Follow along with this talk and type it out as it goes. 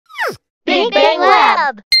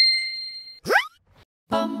Club!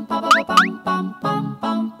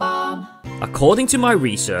 According to my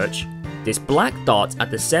research, this black dot at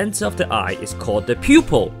the center of the eye is called the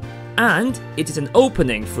pupil, and it is an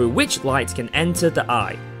opening through which light can enter the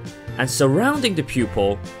eye. And surrounding the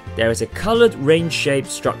pupil, there is a colored rain-shaped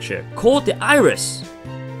structure called the iris.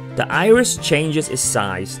 The iris changes its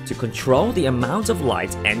size to control the amount of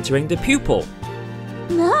light entering the pupil.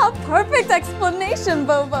 Ah, perfect explanation,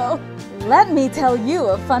 Bobo! Let me tell you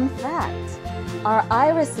a fun fact. Our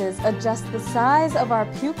irises adjust the size of our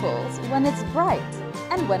pupils when it's bright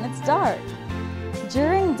and when it's dark.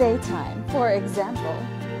 During daytime, for example,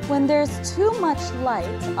 when there's too much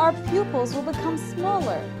light, our pupils will become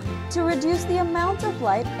smaller to reduce the amount of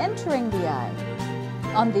light entering the eye.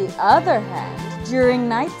 On the other hand, during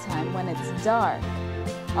nighttime when it's dark,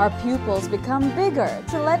 our pupils become bigger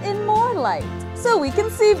to let in more light so we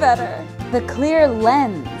can see better. The clear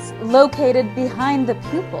lens located behind the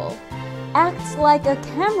pupil acts like a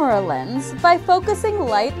camera lens by focusing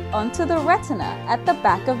light onto the retina at the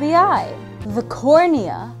back of the eye. The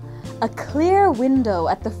cornea, a clear window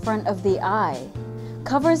at the front of the eye,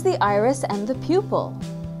 covers the iris and the pupil.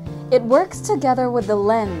 It works together with the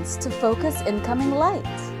lens to focus incoming light.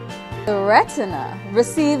 The retina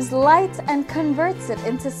receives light and converts it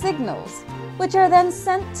into signals, which are then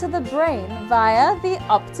sent to the brain via the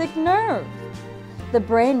optic nerve. The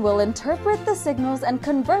brain will interpret the signals and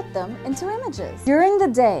convert them into images. During the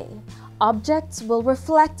day, objects will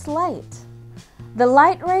reflect light. The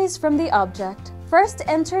light rays from the object first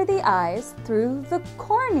enter the eyes through the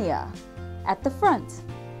cornea at the front,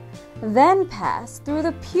 then pass through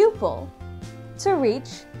the pupil to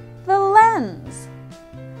reach the lens.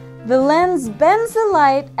 The lens bends the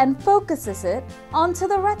light and focuses it onto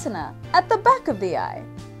the retina at the back of the eye.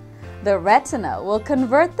 The retina will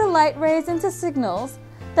convert the light rays into signals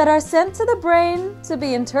that are sent to the brain to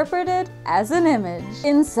be interpreted as an image.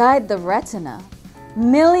 Inside the retina,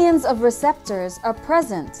 millions of receptors are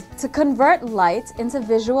present to convert light into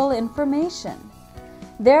visual information.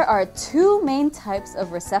 There are two main types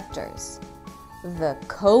of receptors: the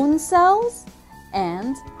cone cells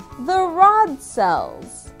and the rod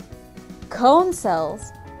cells. Cone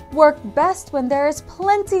cells work best when there is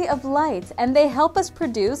plenty of light and they help us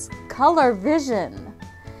produce color vision.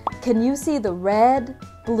 Can you see the red,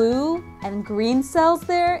 blue, and green cells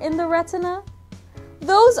there in the retina?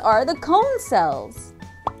 Those are the cone cells.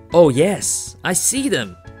 Oh yes, I see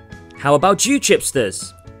them. How about you,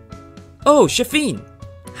 Chipsters? Oh, Shafine,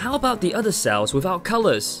 how about the other cells without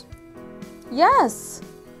colors? Yes,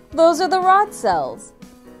 those are the rod cells.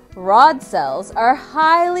 Rod cells are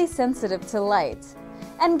highly sensitive to light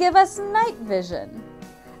and give us night vision.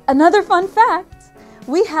 Another fun fact,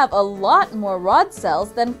 we have a lot more rod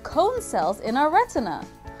cells than cone cells in our retina.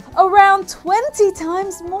 Around 20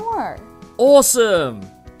 times more. Awesome!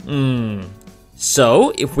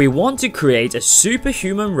 So, if we want to create a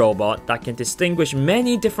superhuman robot that can distinguish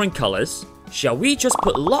many different colors, shall we just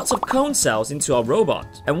put lots of cone cells into our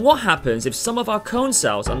robot? And what happens if some of our cone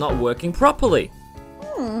cells are not working properly?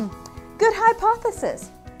 Good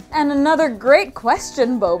hypothesis. And another great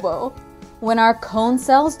question, Bobo. When our cone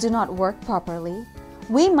cells do not work properly,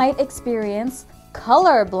 we might experience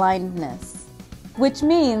color blindness, which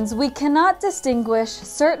means we cannot distinguish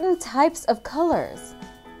certain types of colors.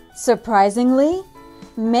 Surprisingly,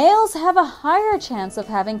 males have a higher chance of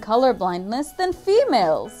having color blindness than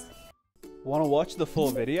females. Want to watch the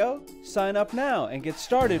full video? Sign up now and get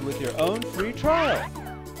started with your own free trial.